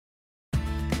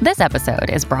This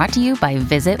episode is brought to you by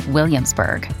Visit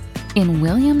Williamsburg. In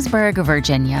Williamsburg,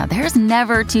 Virginia, there's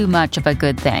never too much of a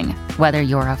good thing. Whether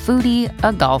you're a foodie,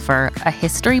 a golfer, a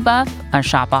history buff, a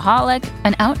shopaholic,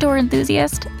 an outdoor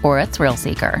enthusiast, or a thrill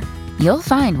seeker, you'll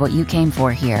find what you came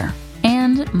for here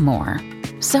and more.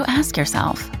 So ask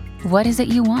yourself, what is it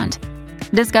you want?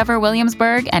 Discover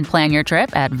Williamsburg and plan your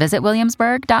trip at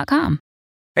visitwilliamsburg.com.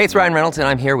 Hey, it's Ryan Reynolds, and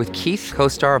I'm here with Keith,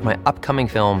 co-star of my upcoming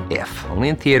film, If, only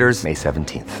in theaters May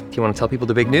 17th. Do you want to tell people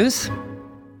the big news?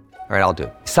 All right, I'll do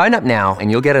it. Sign up now and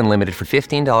you'll get unlimited for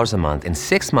 $15 a month and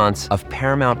 6 months of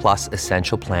Paramount Plus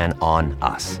Essential Plan on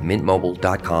us.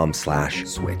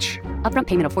 MintMobile.com/switch. Upfront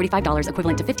payment of $45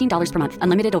 equivalent to $15 per month.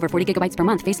 Unlimited over 40 gigabytes per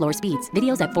month. Face lower speeds.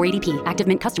 Videos at 480p. Active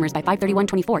Mint customers by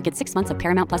 531.24 get 6 months of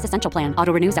Paramount Plus Essential Plan.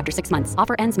 Auto renews after 6 months.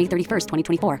 Offer ends May 31st,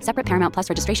 2024. Separate Paramount Plus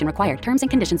registration required. Terms and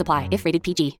conditions apply if rated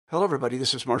PG. Hello, everybody.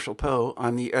 This is Marshall Poe.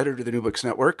 I'm the editor of the New Books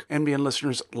Network. NBN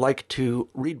listeners like to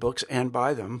read books and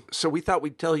buy them. So we thought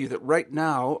we'd tell you that right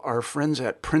now, our friends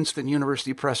at Princeton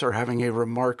University Press are having a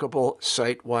remarkable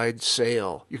site-wide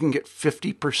sale. You can get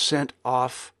 50%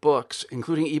 off books,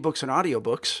 including ebooks and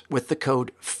audiobooks, with the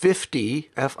code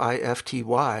 50,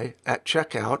 F-I-F-T-Y, at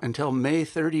checkout until May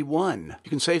 31.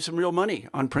 You can save some real money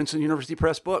on Princeton University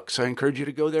Press books. I encourage you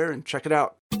to go there and check it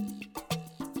out.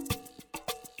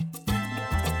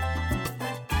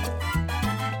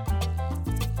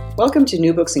 Welcome to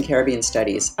New Books in Caribbean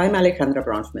Studies. I'm Alejandra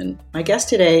Bronfman. My guest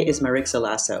today is Marixa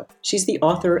Lasso. She's the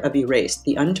author of Erased,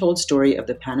 the Untold Story of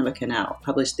the Panama Canal,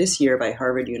 published this year by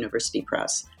Harvard University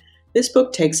Press. This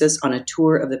book takes us on a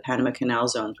tour of the Panama Canal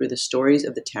Zone through the stories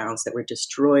of the towns that were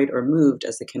destroyed or moved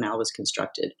as the canal was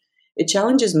constructed. It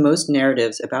challenges most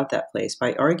narratives about that place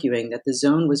by arguing that the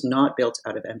zone was not built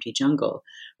out of empty jungle.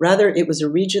 Rather, it was a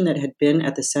region that had been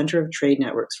at the center of trade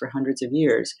networks for hundreds of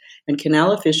years, and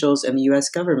canal officials and the U.S.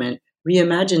 government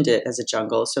reimagined it as a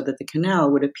jungle so that the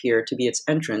canal would appear to be its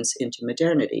entrance into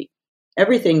modernity.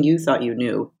 Everything you thought you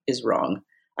knew is wrong.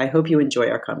 I hope you enjoy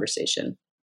our conversation.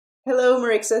 Hello,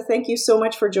 Marixa. Thank you so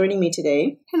much for joining me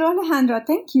today. Hello, Alejandra.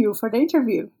 Thank you for the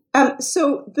interview.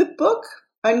 So the book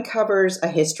uncovers a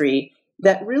history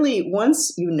that really,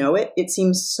 once you know it, it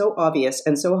seems so obvious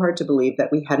and so hard to believe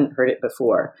that we hadn't heard it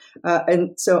before.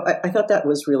 And so I thought that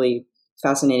was really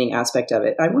fascinating aspect of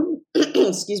it. I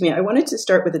wanted to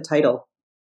start with the title,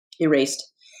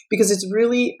 Erased, because it's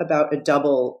really about a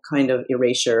double kind of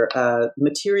erasure,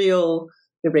 material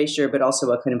erasure, but also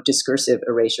a kind of discursive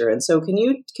erasure. And so can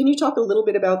you talk a little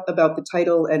bit about the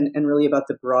title and really about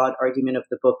the broad argument of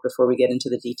the book before we get into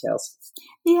the details?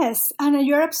 Yes, and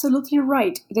you're absolutely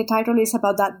right. The title is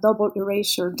about that double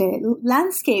erasure, the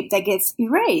landscape that gets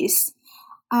erased,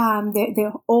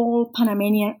 the old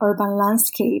Panamanian urban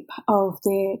landscape of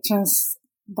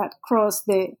that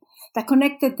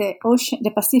connected the ocean,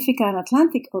 the Pacific and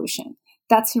Atlantic Ocean.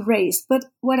 That's erased. But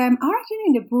what I'm arguing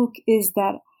in the book is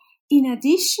that in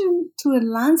addition to a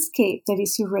landscape that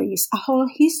is erased, a whole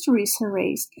history is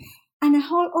erased, and a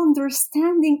whole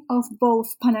understanding of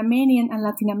both Panamanian and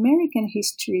Latin American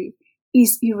history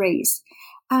is erased.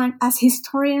 And as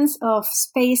historians of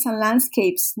space and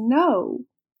landscapes know,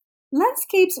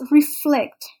 landscapes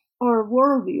reflect our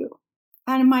worldview.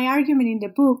 And my argument in the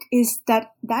book is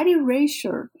that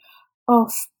erasure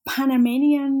of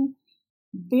Panamanian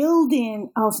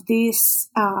building of this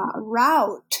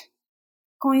route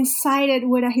coincided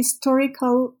with a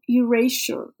historical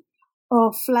erasure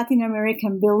of Latin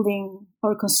American building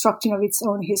or construction of its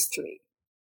own history.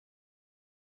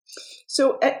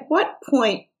 So at what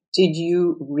point did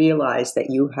you realize that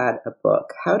you had a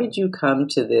book? How did you come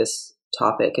to this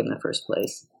topic in the first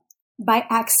place? By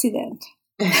accident.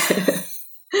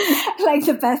 Like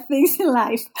the best things in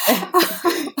life.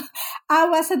 I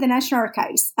was at the National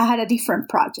Archives. I had a different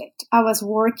project. I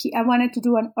wanted to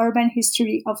do an urban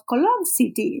history of Colón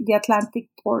City, the Atlantic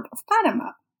port of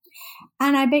Panama.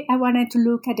 And I wanted to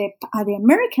look at the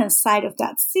American side of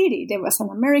that city. There was an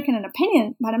American and a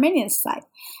Panamanian side.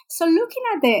 So looking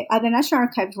at the National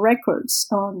Archives records,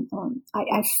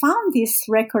 I found this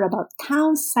record about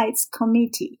Town Sites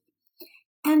Committee.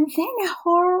 And then a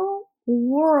whole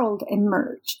world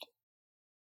emerged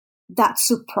that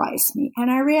surprised me. And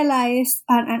I realized,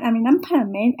 I'm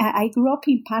Panamanian. I grew up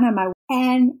in Panama,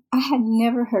 and I had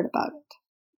never heard about it.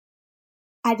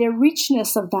 And the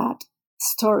richness of that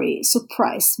story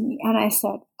surprised me. And I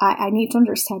said, I need to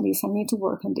understand this. I need to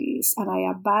work on this. And I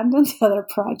abandoned the other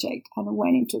project and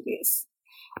went into this.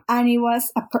 And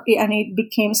it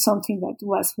became something that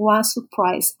was one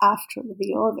surprise after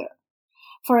the other.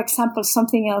 For example,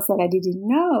 something else that I didn't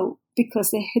know, because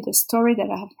the story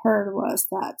that I had heard was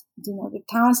that, the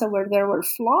towns that were there were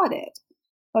flooded.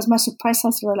 Was my surprise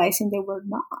as realizing they were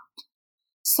not.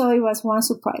 So it was one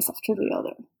surprise after the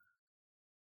other.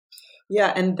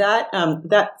 Yeah, and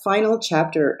that final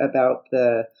chapter about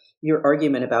your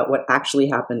argument about what actually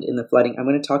happened in the flooding, I'm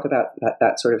going to talk about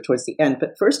that sort of towards the end.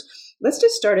 But first, let's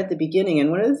just start at the beginning. And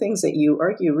one of the things that you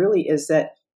argue really is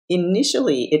that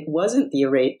initially it wasn't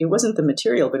the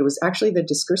material, but it was actually the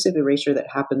discursive erasure that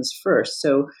happens first.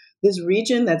 So this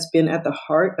region that's been at the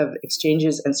heart of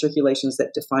exchanges and circulations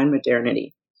that define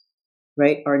modernity,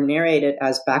 right, are narrated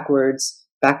as backwaters,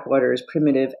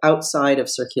 primitive, outside of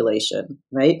circulation,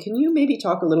 right? Can you maybe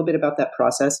talk a little bit about that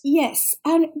process? Yes,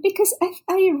 and because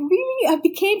I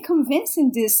became convinced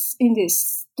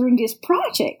during this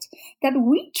project that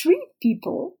we treat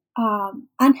people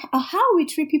and how we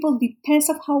treat people depends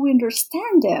on how we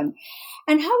understand them,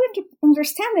 and how we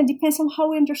understand them depends on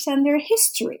how we understand their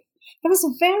history. That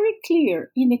was very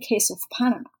clear in the case of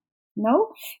Panama.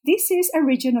 No, this is a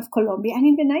region of Colombia. And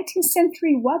in the 19th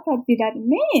century, what did that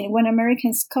mean when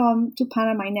Americans come to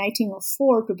Panama in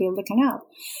 1904 to build the canal?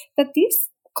 That this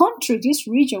country, this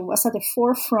region, was at the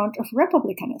forefront of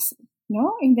republicanism.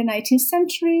 No, in the 19th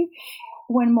century,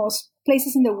 when most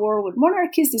places in the world were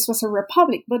monarchies, this was a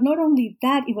republic. But not only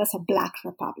that, it was a black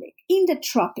republic in the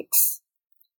tropics.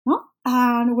 No?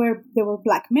 And where there were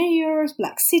black mayors,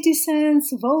 black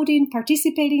citizens, voting,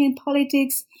 participating in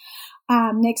politics.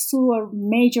 Next to a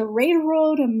major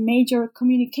railroad, a major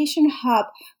communication hub.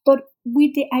 But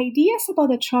with the ideas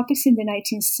about the tropics in the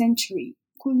 19th century,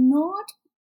 could not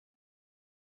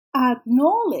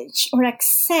acknowledge or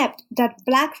accept that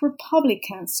Black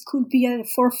Republicans could be at the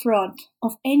forefront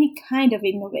of any kind of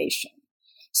innovation.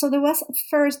 So there was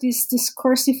first this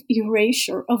discursive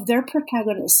erasure of their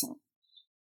protagonism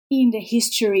in the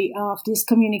history of this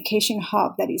communication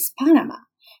hub that is Panama.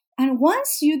 And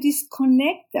once you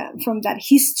disconnect them from that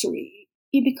history,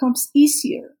 it becomes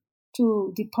easier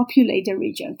to depopulate the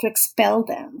region, to expel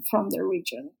them from the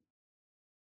region.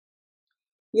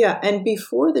 Yeah, and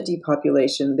before the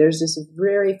depopulation, there's this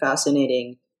very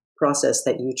fascinating process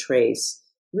that you trace,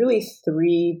 really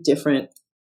 3 different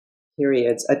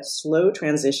periods, a slow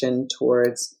transition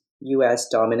towards U.S.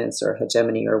 dominance or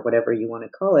hegemony or whatever you want to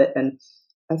call it. And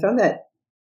I found that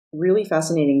really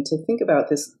fascinating to think about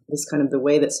this kind of the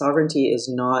way that sovereignty is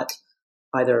not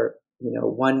either,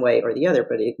 one way or the other,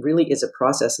 but it really is a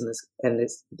process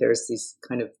there's these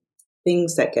kind of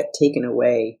things that get taken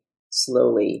away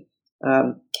slowly.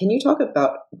 Can you talk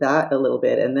about that a little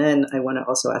bit? And then I want to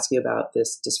also ask you about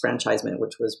this disfranchisement,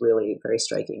 which was really very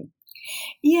striking.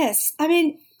 Yes. I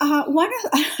mean,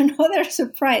 another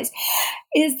surprise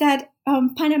is that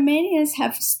Panamanians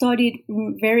have studied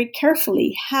very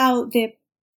carefully how the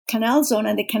Canal Zone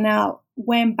and the canal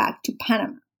went back to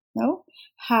Panama, no?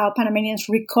 How Panamanians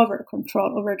recovered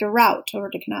control over the route, over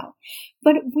the canal.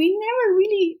 But we never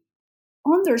really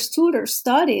understood or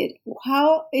studied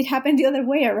how it happened the other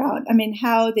way around. I mean,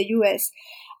 how the U.S.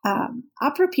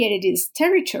 Appropriated this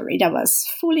territory that was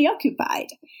fully occupied,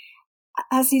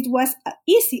 as it was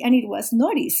easy, and it was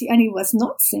not easy, and it was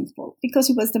not simple, because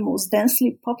it was the most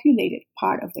densely populated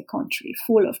part of the country,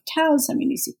 full of towns and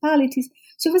municipalities.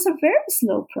 So it was a very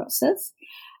slow process.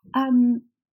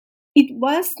 It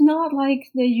was not like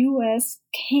the U.S.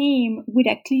 came with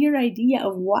a clear idea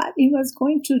of what it was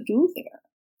going to do there.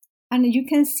 And you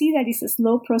can see that it's a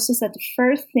slow process, that the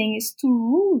first thing is to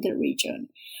rule the region,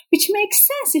 which makes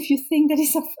sense if you think that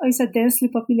it's a densely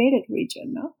populated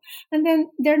region, no? And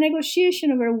then their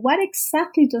negotiation over what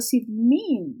exactly does it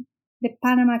mean, the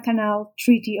Panama Canal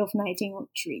Treaty of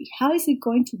 1903. How is it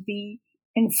going to be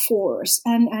enforced?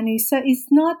 And it's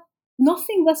not,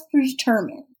 nothing was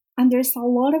predetermined. And there's a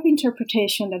lot of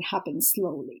interpretation that happens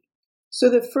slowly. So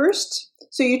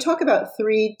you talk about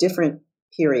 3 different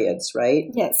periods, right?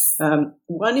 Yes.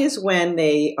 One is when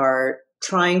they are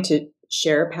trying to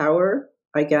share power,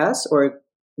 I guess, or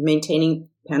maintaining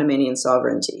Panamanian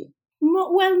sovereignty.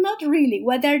 Well, not really.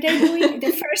 What are they doing?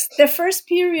 The first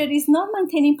period is not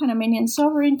maintaining Panamanian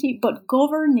sovereignty, but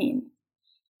governing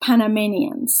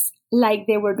Panamanians like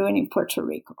they were doing in Puerto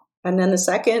Rico. And then the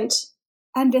second,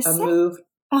 move.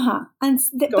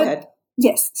 Go ahead.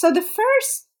 Yes. So the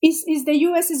first is the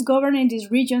U.S. is governing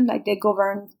this region like they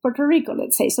govern Puerto Rico,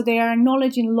 let's say. So they are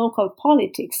acknowledging local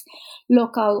politics,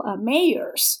 local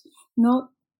mayors.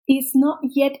 It's not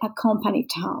yet a company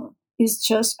town. It's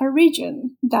just a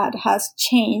region that has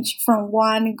changed from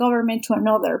one government to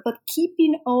another, but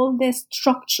keeping all the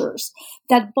structures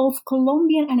that both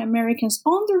Colombian and Americans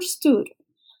understood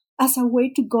as a way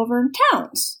to govern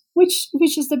towns, which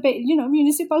is the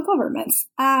municipal governments.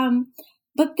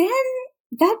 But then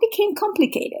that became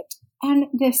complicated. And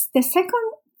the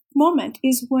second moment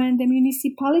is when the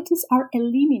municipalities are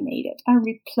eliminated and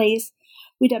replaced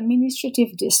with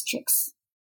administrative districts.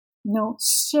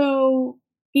 So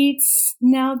it's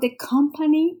now the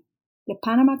company, the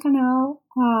Panama Canal,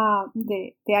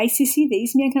 the ICC, the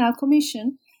Isthmian Canal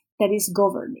Commission, that is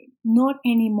governing, not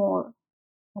anymore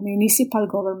municipal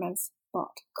governments, but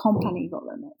company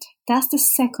government. That's the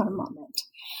second moment.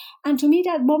 And to me,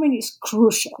 that moment is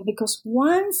crucial because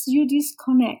once you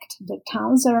disconnect the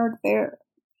towns that are there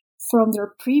from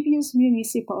their previous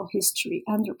municipal history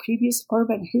and their previous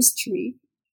urban history,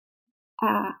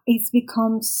 it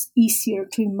becomes easier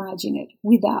to imagine it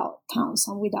without towns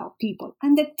and without people.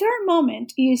 And the third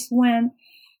moment is when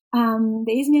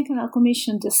the Isthmian Canal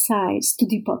Commission decides to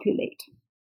depopulate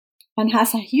and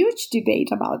has a huge debate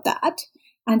about that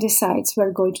and decides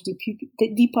we're going to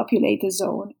depopulate the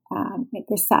zone and it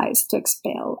decides to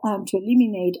expel and to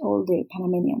eliminate all the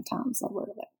Panamanian towns that were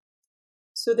there.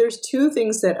 So there's two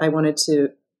things that I wanted to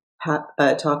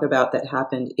talk about that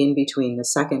happened in between the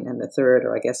second and the third,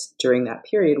 or I guess during that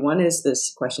period. One is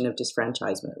this question of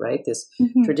disfranchisement, right? This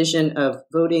tradition of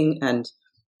voting and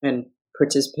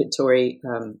participatory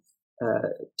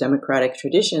democratic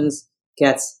traditions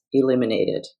gets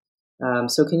eliminated.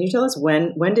 So can you tell us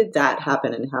when did that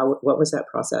happen and what was that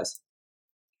process?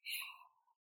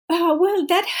 Well,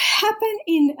 that happened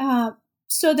in,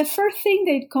 so the first thing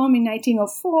they'd come in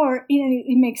 1904,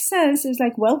 it makes sense. It's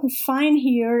like, well, we find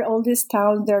here all these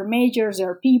towns, there are mayors, there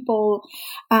are people,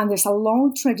 and there's a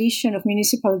long tradition of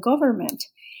municipal government.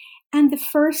 And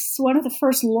one of the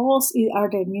first laws are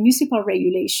the municipal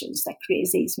regulations that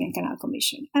creates the Isthmian Canal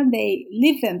Commission, and they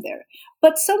leave them there.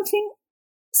 But something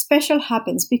special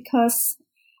happens because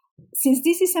since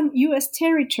this is a U.S.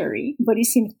 territory, but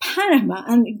it's in Panama,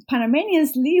 and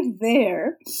Panamanians live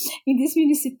there in these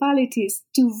municipalities,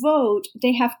 to vote,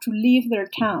 they have to leave their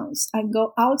towns and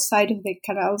go outside of the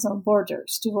canal zone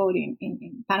borders to vote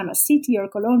in Panama City or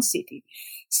Colón City.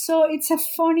 So it's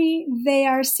they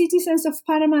are citizens of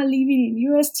Panama living in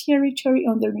U.S. territory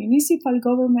under municipal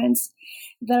governments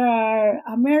that are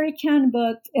American,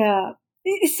 but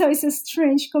so it's a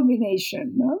strange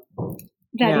combination, no?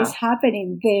 That is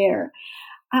happening there.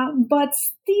 But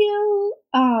still,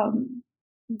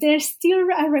 there's still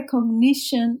a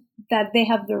recognition that they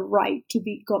have the right to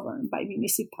be governed by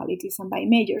municipalities and by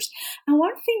mayors. And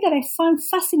one thing that I found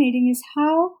fascinating is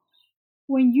how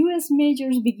when U.S.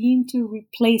 mayors begin to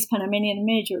replace Panamanian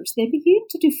mayors, they begin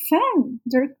to defend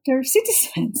their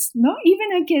citizens, no?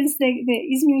 Even against the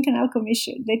Isthmian Canal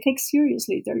Commission. They take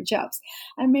seriously their jobs.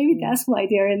 And maybe that's why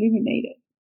they are eliminated.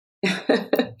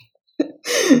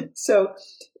 So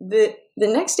the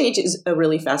next stage is a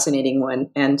really fascinating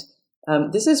one. And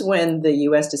this is when the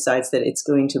U.S. decides that it's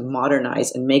going to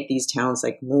modernize and make these towns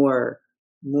like more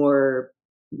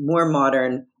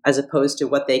modern, as opposed to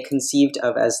what they conceived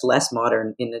of as less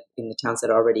modern in the towns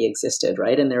that already existed,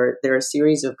 right? And there are a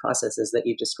series of processes that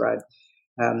you described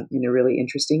in a really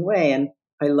interesting way. And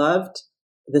I loved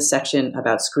the section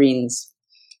about screens,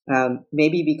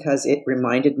 maybe because it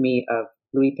reminded me of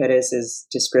Luis Perez's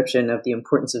description of the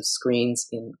importance of screens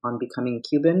on becoming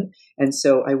Cuban. And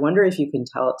so I wonder if you can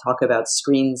talk about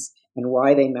screens and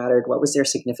why they mattered. What was their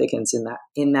significance in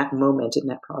that moment, in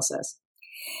that process?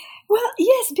 Well,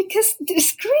 yes, because the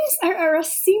screens are a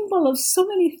symbol of so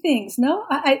many things, no?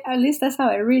 At least that's how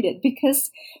I read it.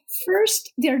 Because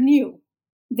first, they're new.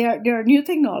 They're new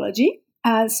technology.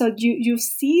 So you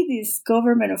see these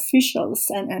government officials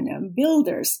and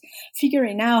builders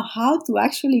figuring out how to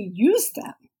actually use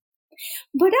them.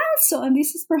 But also, and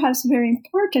this is perhaps very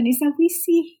important, is that we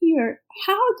see here,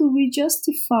 how do we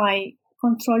justify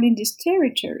controlling this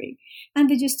territory? And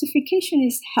the justification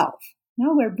is health.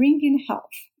 No, we're bringing health.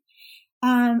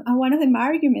 And one of the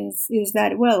arguments is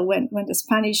that, well, when the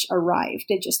Spanish arrived,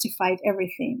 they justified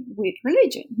everything with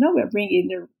religion. No, we're bringing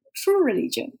the true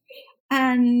religion.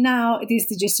 And now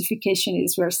the justification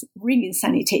is we're bringing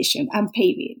sanitation and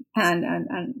paving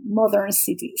and modern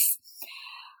cities.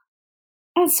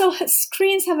 And so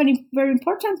screens have a very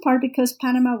important part because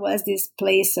Panama was this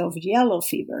place of yellow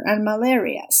fever and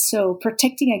malaria. So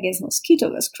protecting against mosquito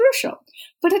was crucial.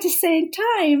 But at the same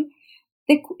time,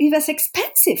 it was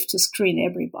expensive to screen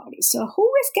everybody. So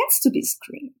who gets to be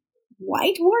screened?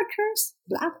 White workers,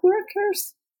 black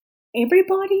workers,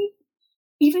 everybody,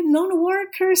 even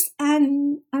non-workers,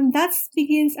 and that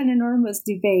begins an enormous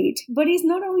debate. But it's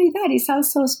not only that, it's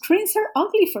also screens are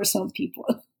ugly for some people.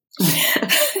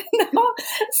 No?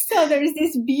 So there is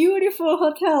this beautiful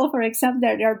hotel, for example,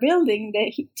 that they're building,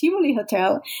 the Tivoli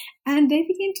Hotel, and they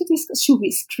begin to discuss, should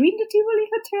we screen the Tivoli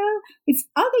Hotel? It's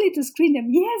ugly to screen them.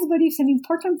 Yes, but if an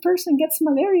important person gets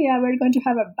malaria, we're going to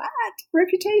have a bad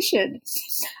reputation.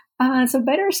 So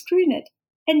better screen it.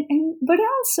 But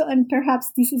also, and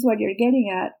perhaps this is what you're getting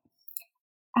at,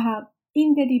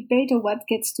 in the debate of what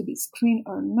gets to be screened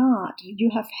or not, you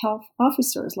have health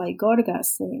officers like Gorgas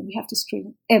saying we have to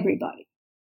screen everybody.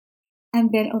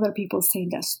 And then other people saying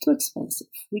that's too expensive.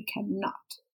 We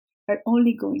cannot. We're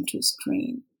only going to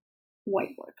screen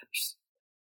white workers.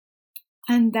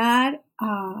 And that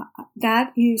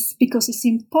is because it's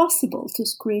impossible to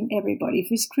screen everybody. If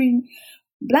we screen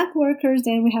Black workers,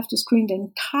 then we have to screen the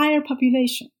entire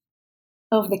population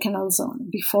of the Canal Zone.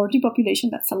 Before depopulation,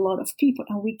 that's a lot of people,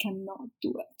 and we cannot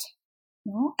do it.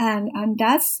 No? And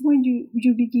that's when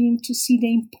you begin to see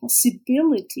the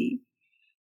impossibility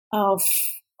of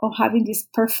having this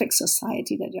perfect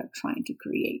society that you're trying to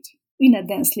create in a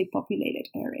densely populated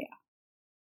area.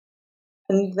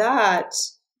 And that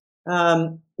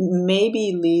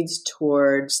maybe leads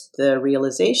towards the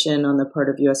realization on the part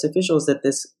of U.S. officials that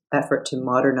this effort to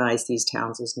modernize these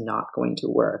towns is not going to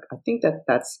work. I think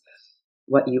that's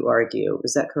what you argue.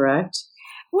 Is that correct?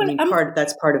 Well,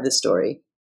 that's part of the story.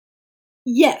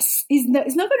 Yes,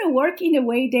 it's not going to work in the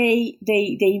way they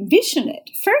envision it.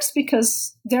 First,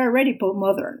 because they're already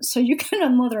modern, so you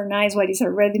cannot modernize what is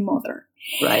already modern.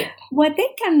 Right. What they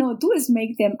cannot do is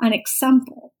make them an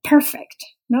example, perfect.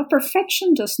 No,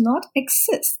 perfection does not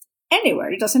exist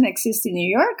anywhere. It doesn't exist in New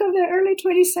York of the early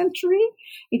 20th century.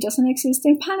 It doesn't exist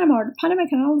in Panama or the Panama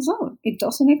Canal Zone. It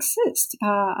doesn't exist.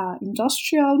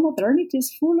 Industrial modernity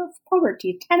is full of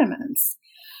poverty, tenements.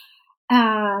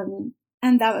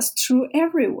 And that was true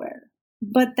everywhere.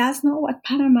 But that's not what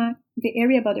Panama, the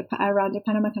area around the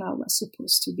Panama Canal was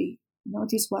supposed to be. No,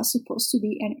 this was supposed to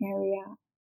be an area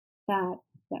that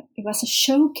it was a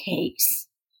showcase,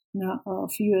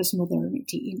 of U.S.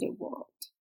 modernity in the world.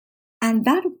 And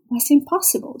that was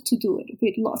impossible to do it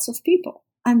with lots of people.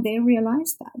 And they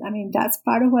realized that. I mean, that's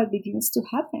part of what begins to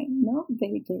happen. No,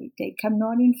 they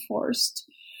cannot enforce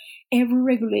every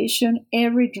regulation,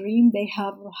 every dream they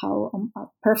have of how a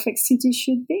perfect city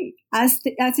should be, as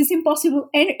is impossible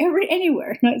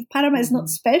anywhere. No, Panama is not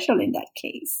special in that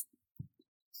case.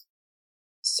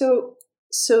 So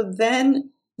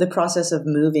then the process of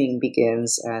moving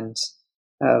begins, and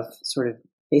of sort of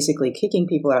basically kicking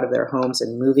people out of their homes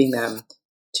and moving them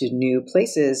to new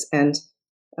places. And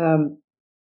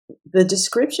the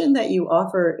description that you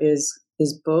offer is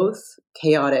both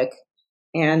chaotic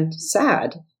and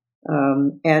sad.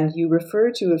 And you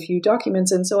refer to a few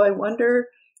documents. And so I wonder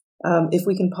if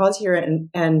we can pause here and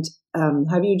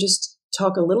have you just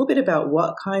talk a little bit about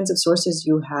what kinds of sources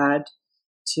you had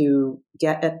to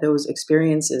get at those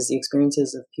experiences, the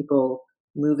experiences of people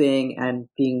moving and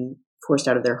being forced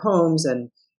out of their homes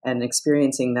and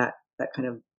experiencing that kind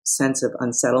of sense of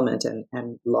unsettlement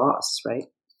and loss, right?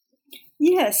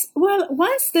 Yes. Well,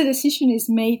 once the decision is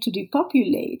made to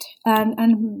depopulate,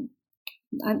 and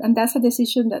that's a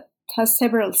decision that has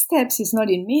several steps, it's not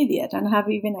immediate, and have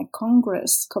even a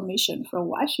Congress commission from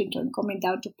Washington coming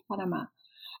down to Panama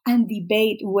and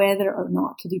debate whether or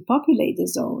not to depopulate the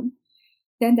zone,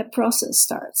 then the process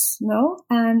starts, no?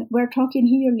 And we're talking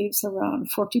here lives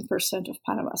around 14% of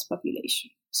Panama's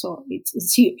population. So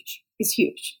it's huge. It's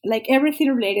huge. Like everything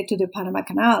related to the Panama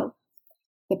Canal,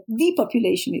 the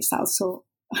depopulation is also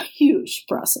a huge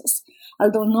process,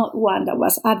 although not one that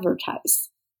was advertised,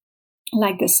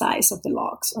 like the size of the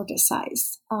logs or the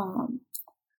size of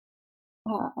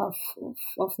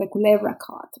the Culebra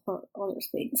Cut or other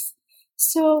things.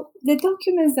 So the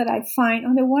documents that I find,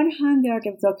 on the one hand, there are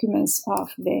the documents of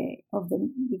the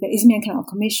Isthmian Canal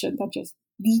Commission that just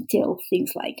detail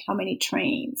things like how many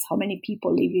trains, how many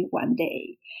people live in one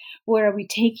day, where are we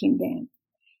taking them,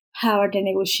 how are the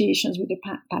negotiations with the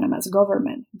Panama's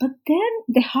government. But then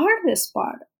the hardest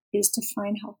part is to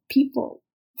find how people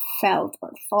felt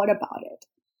or thought about it.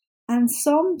 And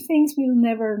some things we'll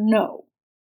never know.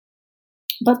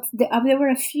 But there were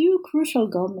a few crucial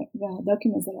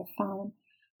documents that I found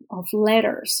of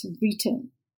letters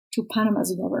written to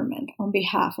Panama's government on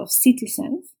behalf of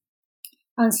citizens,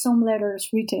 and some letters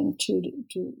written to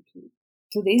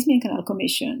the Isthmian Canal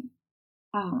Commission,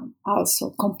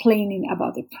 also complaining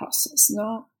about the process.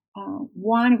 No,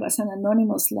 one was an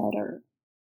anonymous letter.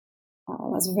 It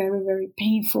was very, very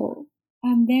painful.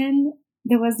 And then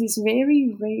there was this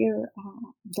very rare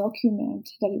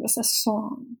document that it was a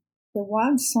song. The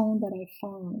one song that I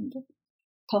found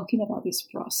talking about this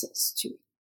process too.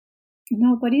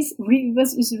 But it's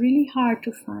really hard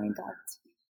to find that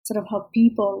sort of how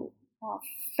people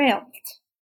felt,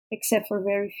 except for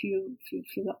very few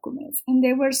documents. And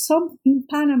there were some in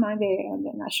Panama,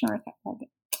 the National Archive,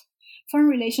 Foreign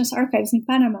Relations Archives in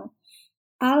Panama,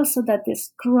 also that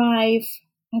describe,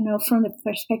 from the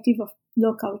perspective of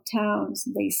local towns,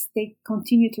 they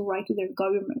continue to write to their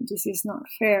government, this is not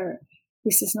fair,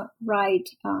 this is not right.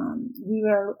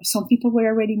 Some people were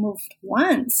already moved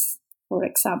once. For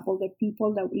example, the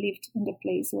people that lived in the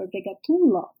place where the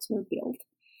Gatun lots were built,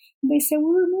 they said, we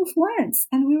were moved once,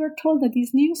 and we were told that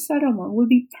this new settlement will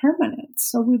be permanent.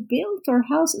 So we built our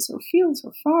houses or fields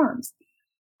or farms.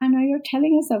 And now you're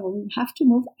telling us that we'll have to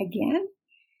move again?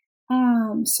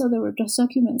 So there were those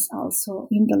documents also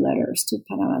in the letters to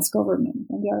Panama's government,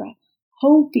 and they are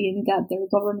hoping that their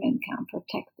government can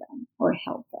protect them or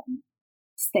help them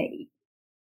stay.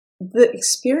 The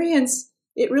experience,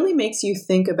 it really makes you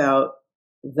think about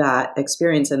that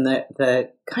experience and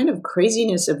the kind of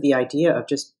craziness of the idea of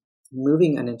just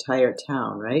moving an entire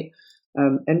town, right?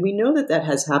 And we know that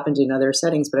has happened in other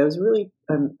settings, but I was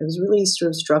really sort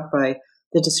of struck by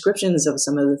the descriptions of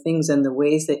some of the things and the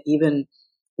ways that even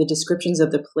the descriptions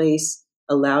of the place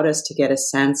allowed us to get a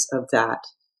sense of that,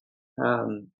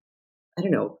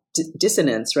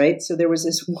 dissonance, right? So there was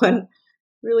this one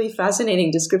really fascinating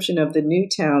description of the new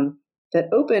town that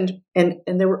opened, and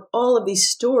there were all of these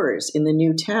stores in the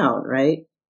new town, right?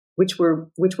 Which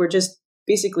were just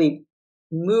basically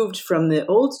moved from the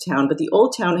old town, but the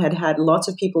old town had lots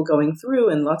of people going through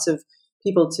and lots of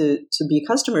people to be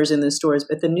customers in the stores,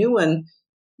 but the new one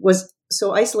was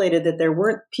so isolated that there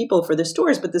weren't people for the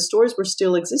stores, but the stores were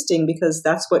still existing because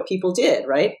that's what people did,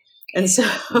 right? And so,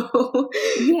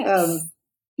 yes.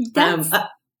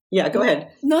 Go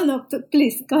ahead. No,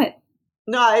 please go ahead.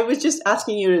 No, I was just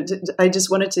asking you. I just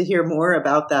wanted to hear more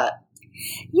about that.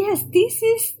 Yes, this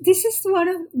is one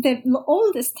of the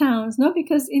oldest towns, no?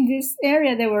 Because in this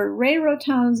area there were railroad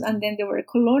towns and then there were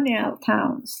colonial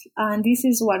towns, and this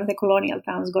is one of the colonial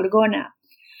towns, Gorgona,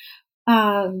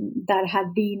 that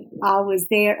had been always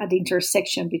there at the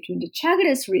intersection between the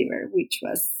Chagres River, which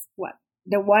was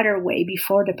the waterway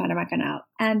before the Panama Canal,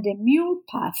 and the mule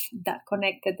path that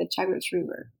connected the Chagres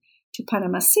River to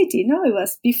Panama City. No, it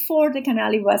was before the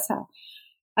canal. It was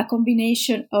a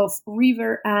combination of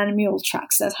river and mule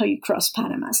tracks. That's how you cross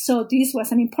Panama. So this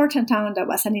was an important town that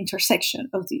was an intersection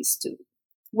of these two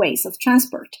ways of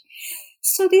transport.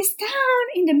 So this town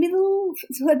in the middle,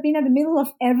 who had been at the middle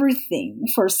of everything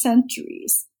for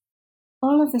centuries,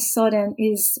 all of a sudden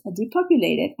is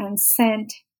depopulated and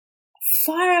sent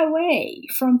far away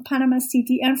from Panama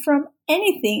City and from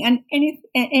anything and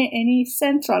any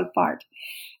central part.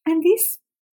 And this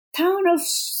town of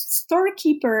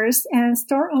storekeepers and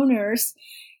store owners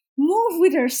move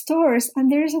with their stores,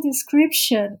 and there's a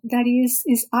description that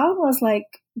is almost like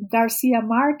Garcia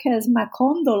Marquez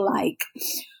Macondo-like,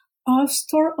 of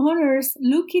store owners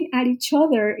looking at each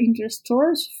other in their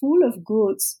stores full of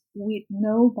goods with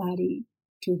nobody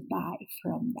to buy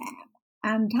from them.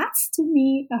 And that's, to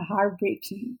me, a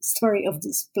heartbreaking story of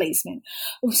displacement,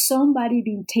 of somebody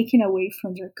being taken away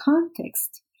from their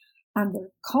context and their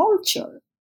culture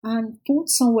and put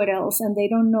somewhere else, and they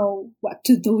don't know what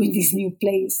to do in this new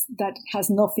place that has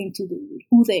nothing to do with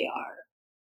who they are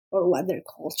or what their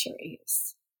culture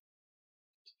is.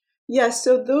 Yeah,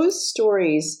 so those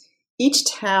stories,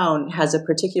 each town has a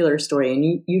particular story,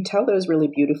 and you tell those really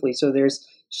beautifully. So there's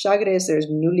Chagres, there's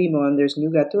New Limon, there's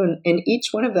New Gatun, and each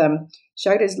one of them,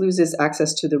 Chagres loses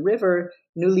access to the river,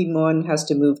 New Limon has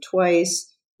to move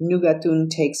twice, New Gatun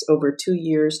takes over 2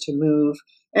 years to move.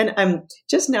 And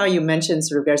just now you mentioned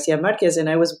sort of Garcia Marquez, and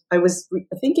I was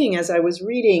thinking as I was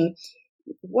reading,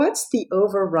 what's the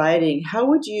overriding?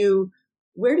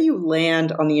 Where do you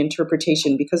land on the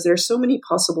interpretation? Because there's so many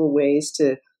possible ways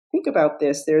to think about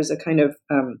this. There's a kind of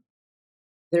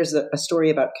there's a story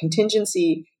about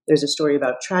contingency. There's a story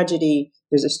about tragedy.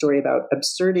 There's a story about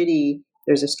absurdity.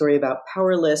 There's a story about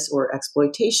powerless or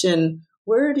exploitation.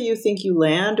 Where do you think you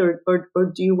land, or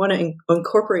do you want to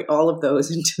incorporate all of those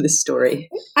into the story?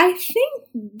 I think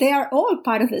they are all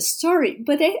part of the story,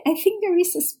 but I think there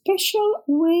is a special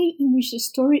way in which the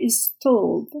story is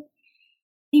told,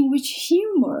 in which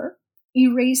humor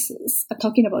erases,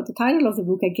 talking about the title of the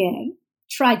book again,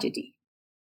 tragedy.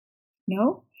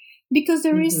 No? Because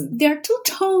there are two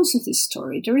tones of this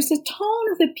story. There is a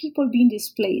tone of the people being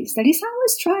displaced that is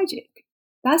always tragic.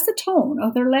 That's the tone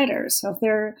of their letters, of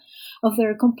their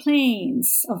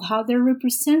complaints, of how they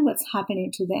represent what's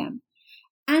happening to them.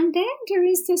 And then there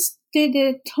is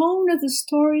the tone of the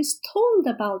stories told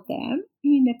about them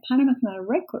in the Panama Canal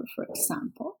Record, for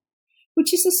example,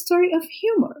 which is a story of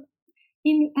humor,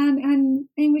 in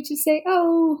which you say,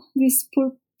 oh, these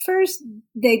poor first,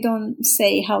 they don't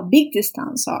say how big these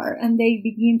towns are, and they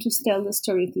begin to tell the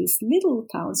story of these little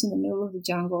towns in the middle of the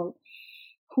jungle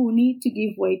who need to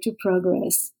give way to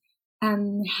progress,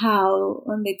 and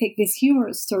they take these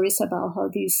humorous stories about how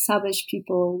these savage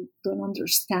people don't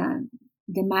understand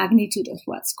the magnitude of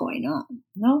what's going on,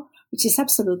 which is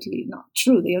absolutely not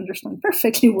true. They understand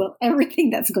perfectly well everything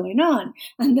that's going on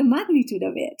and the magnitude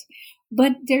of it.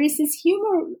 But there is this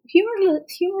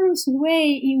humorous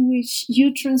way in which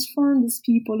you transform these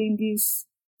people in these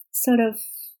sort of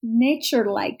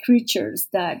nature-like creatures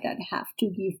that have to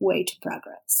give way to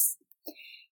progress,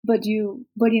 but in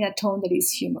a tone that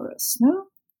is humorous, no?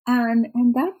 And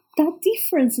that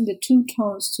difference in the two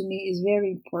tones to me is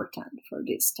very important for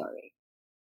this story.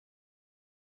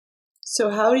 So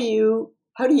how do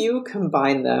you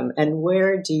combine them, and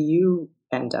where do you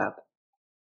end up?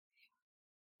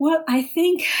 Well, I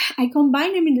think I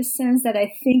combine them in the sense that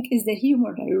I think is the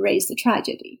humor that erases the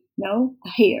tragedy,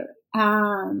 here,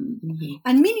 and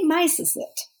minimizes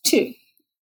it too,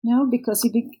 because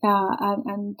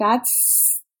and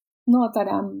that's not that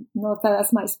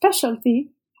that's my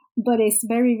specialty, but it's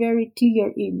very, very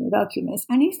clear in the documents.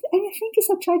 And I think it's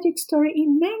a tragic story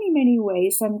in many, many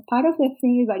ways. And part of the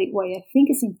thing about it, why I think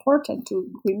it's important to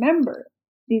remember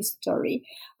this story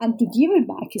and to give it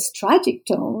back its tragic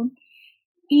tone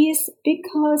is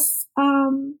because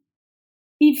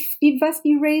it was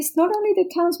erased not only the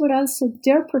towns, but also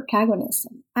their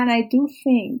protagonism. And I do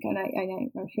think, and I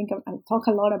think I talk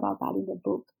a lot about that in the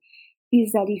book,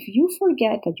 is that if you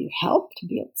forget that you helped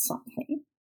build something,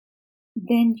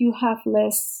 then you have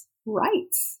less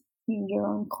rights in your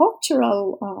own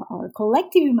cultural or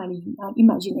collective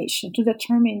imagination to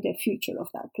determine the future of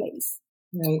that place.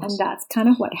 Right. And that's kind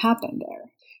of what happened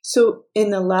there. So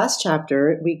in the last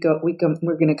chapter, we're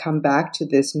going to come back to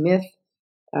this myth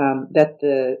that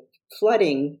the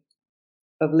flooding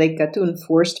of Lake Gatun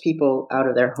forced people out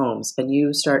of their homes. And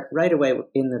you start right away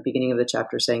in the beginning of the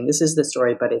chapter saying, this is the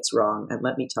story, but it's wrong. And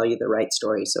let me tell you the right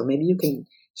story. So maybe you can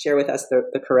share with us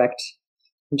the correct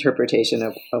interpretation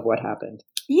of what happened.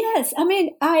 Yes, I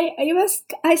mean,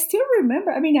 I still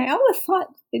remember. I mean, I always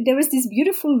thought there was this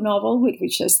beautiful novel with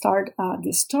which I start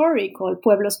the story called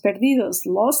Pueblos Perdidos,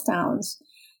 Lost Towns,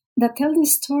 that tell the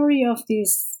story of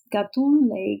this Gatun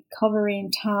Lake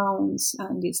covering towns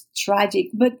and this tragic.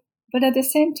 But at the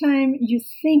same time, you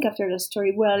think after the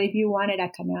story, well, if you wanted a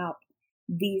canal,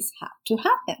 this had to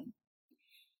happen.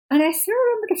 And I still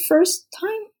remember the first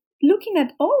time looking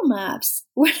at all maps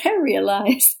when I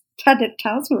realized that the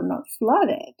towns were not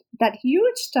flooded, that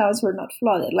huge towns were not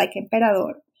flooded, like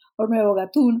Emperador or Nuevo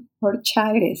Gatun or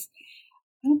Chagres.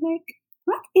 I'm like,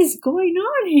 what is going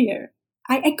on here?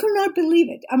 I could not believe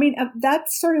it. I mean,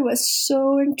 that story was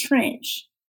so entrenched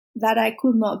that I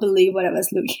could not believe what I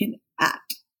was looking at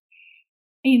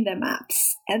in the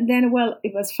maps. And then,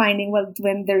 it was finding,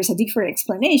 when there's a different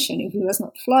explanation, if it was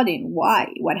not flooding, why,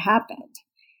 what happened?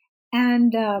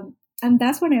 And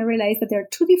that's when I realized that there are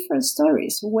two different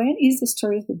stories. One is the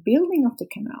story of the building of the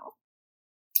canal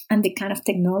and the kind of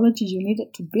technology you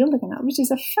needed to build the canal, which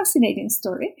is a fascinating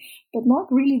story, but not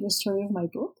really the story of my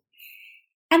book.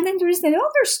 And then there is the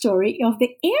other story of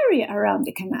the area around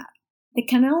the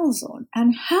canal zone,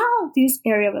 and how this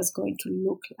area was going to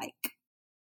look like.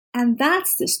 And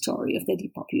that's the story of the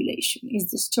depopulation,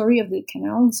 is the story of the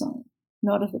canal zone,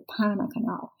 not of the Panama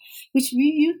Canal, which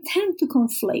you tend to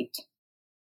conflate,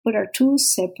 but are two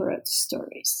separate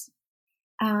stories.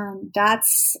 And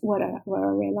that's what I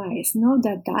realized.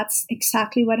 That's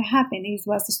exactly what happened. It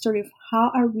was the story of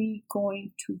how are we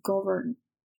going to govern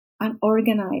and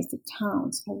organize the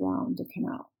towns around the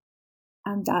canal.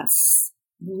 And that's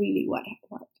really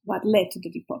what led to the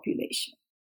depopulation,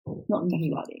 not the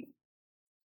flooding.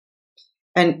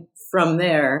 And from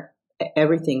there,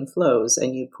 everything flows.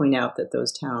 And you point out that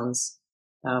those towns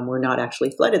were not actually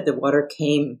flooded. The water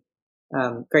came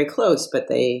very close, but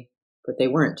they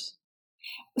weren't.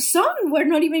 Some were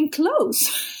not even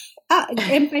close.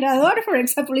 Emperador, for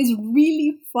example, is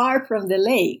really far from the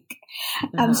lake.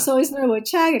 And so is Nuevo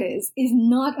Chagres, is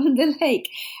not on the lake.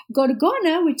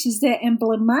 Gorgona, which is the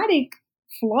emblematic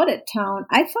flooded town,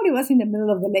 I thought it was in the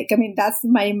middle of the lake. I mean, that's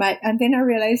my and then I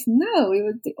realized, no, it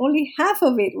was only half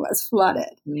of it was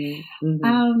flooded.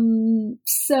 Mm-hmm.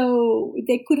 So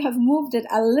they could have moved it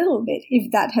a little bit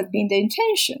if that had been the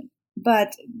intention.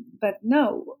 But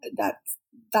no, that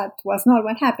was not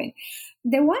what happened.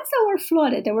 The ones that were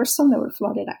flooded, there were some that were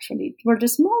flooded actually, were the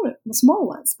small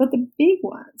ones, but the big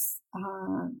ones,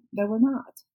 they were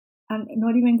not. And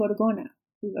not even Gorgona,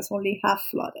 it was only half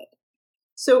flooded.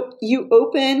 So you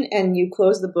open and you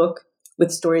close the book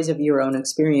with stories of your own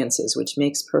experiences, which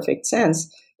makes perfect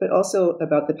sense. but also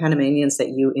about the Panamanians that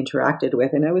you interacted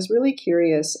with. And I was really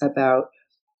curious about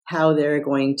how they're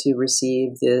going to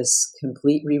receive this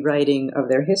complete rewriting of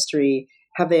their history.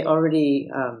 Have they already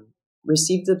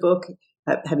received the book?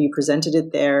 Have you presented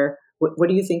it there? What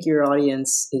do you think your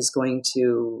audience is going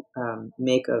to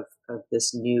make of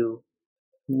this new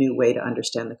way to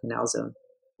understand the Canal Zone?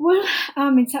 Well,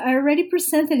 I already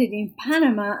presented it in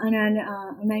Panama, and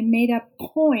I made a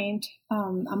point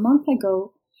a month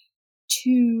ago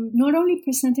to not only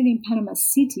present it in Panama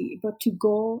City, but to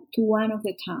go to one of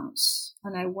the towns.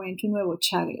 And I went to Nuevo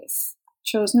Chagres.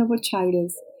 Chose Nuevo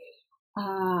Chagres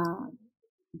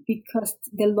because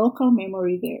the local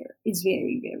memory there is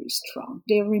very, very strong.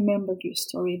 They remember the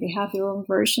story. They have their own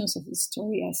versions of the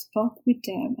story. I spoke with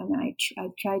them, and I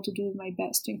tried to do my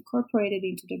best to incorporate it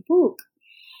into the book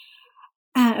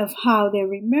of how they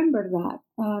remember that.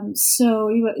 So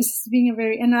it's been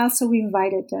and also we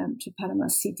invited them to Panama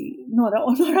City. Not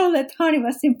all the time, it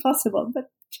was impossible, but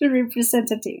to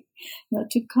representative,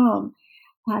 to come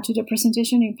to the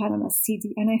presentation in Panama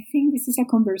City. And I think this is a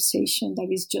conversation that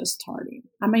is just starting.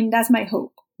 I mean, that's my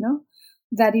hope,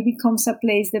 that it becomes a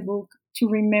place, the book, to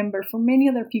remember for many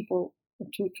other people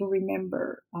to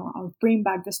remember or bring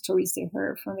back the stories they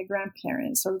heard from the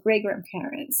grandparents or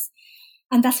great-grandparents.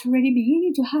 And that's already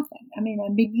beginning to happen. I mean,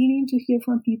 I'm beginning to hear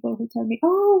from people who tell me,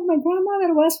 oh, my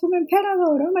grandmother was from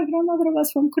Emperador, or my grandmother was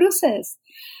from Cruces.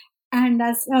 And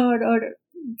that's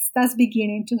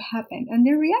beginning to happen. And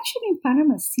the reaction in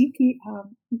Panama City,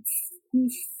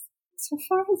 it's so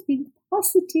far has been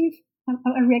positive,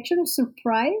 a reaction of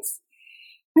surprise.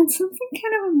 And something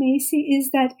kind of amazing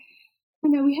is that,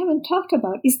 we haven't talked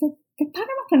about, is that the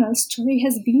Panama Canal story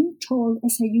has been told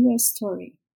as a U.S.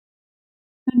 story.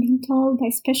 And being told by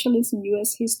specialists in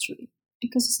U.S. history,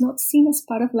 because it's not seen as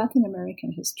part of Latin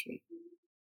American history.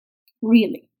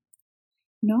 Really.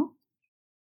 No?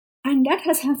 And that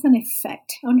has had an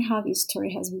effect on how this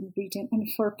story has been written.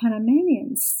 And for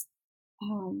Panamanians,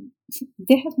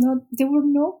 there were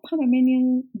no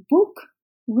Panamanian book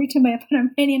written by a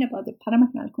Panamanian about the Panama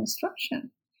Canal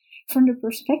construction from the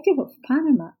perspective of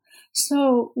Panama.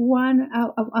 So one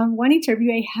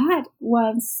interview I had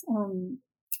was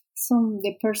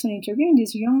the person interviewing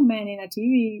this young man in a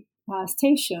TV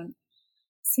station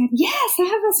said, yes,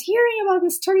 I was hearing about the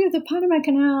story of the Panama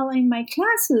Canal in my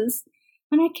classes.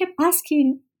 And I kept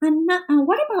asking, and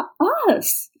what about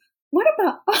us? What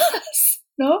about us?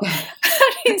 No?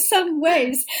 In some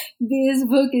ways, this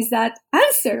book is that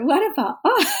answer. What about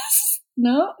us?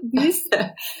 No? This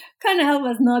canal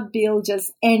was not built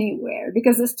just anywhere,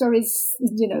 because the story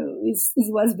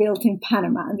was built in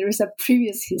Panama, and there is a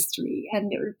previous history,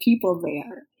 and there were people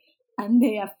there, and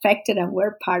they affected and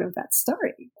were part of that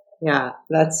story. Yeah,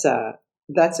 that's a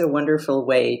wonderful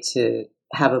way to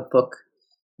have a book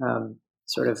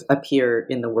sort of appear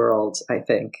in the world, I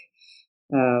think.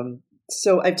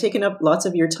 So I've taken up lots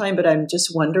of your time, but I'm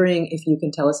just wondering if you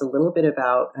can tell us a little bit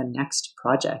about a next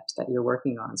project that you're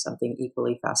working on, something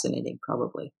equally fascinating,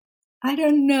 probably. I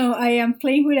don't know. I am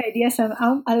playing with ideas.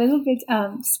 I'm a little bit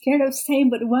scared of saying,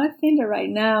 but one thing that right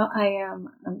now I'm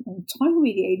toying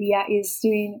with the idea is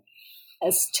doing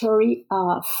a story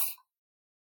of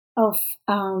how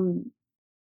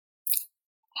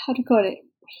to call it,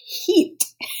 heat,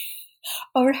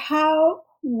 or how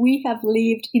we have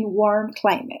lived in warm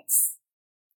climates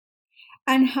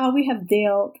and how we have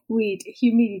dealt with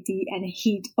humidity and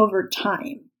heat over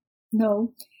time.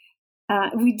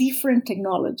 With different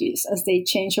technologies as they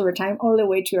change over time, all the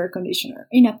way to air conditioner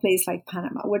in a place like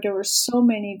Panama, where there were so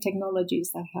many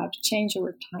technologies that have changed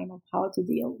over time of how to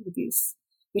deal with this,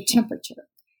 with temperature.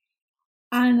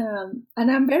 And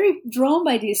I'm very drawn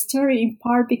by this story, in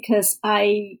part because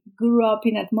I grew up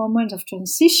in a moment of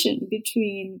transition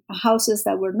between houses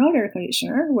that were not air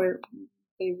conditioner, where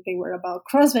they were about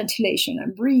cross ventilation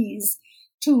and breeze,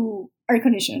 to air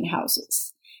conditioning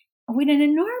houses with an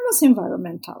enormous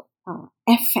environmental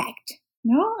effect,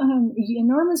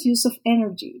 enormous use of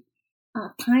energy,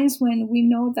 times when we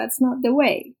know that's not the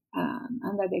way,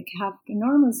 and that they have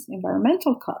enormous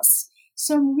environmental costs.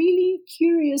 So I'm really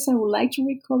curious. I would like to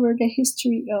recover the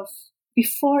history of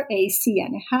before AC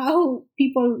and how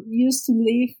people used to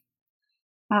live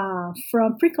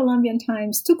from pre-Columbian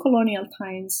times to colonial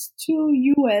times to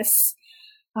U.S.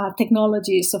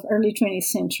 Technologies of early 20th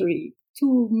century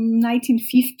to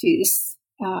 1950s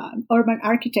urban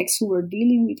architects who were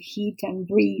dealing with heat and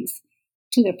breeze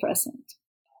to the present.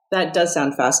 That does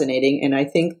sound fascinating. And I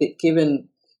think that given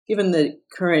the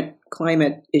current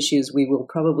climate issues, we will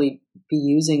probably be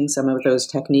using some of those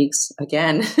techniques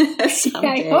again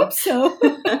someday. I hope so.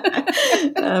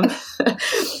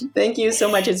 Thank you so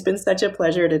much. It's been such a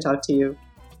pleasure to talk to you.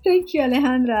 Thank you,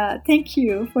 Alejandra. Thank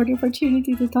you for the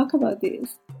opportunity to talk about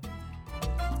this.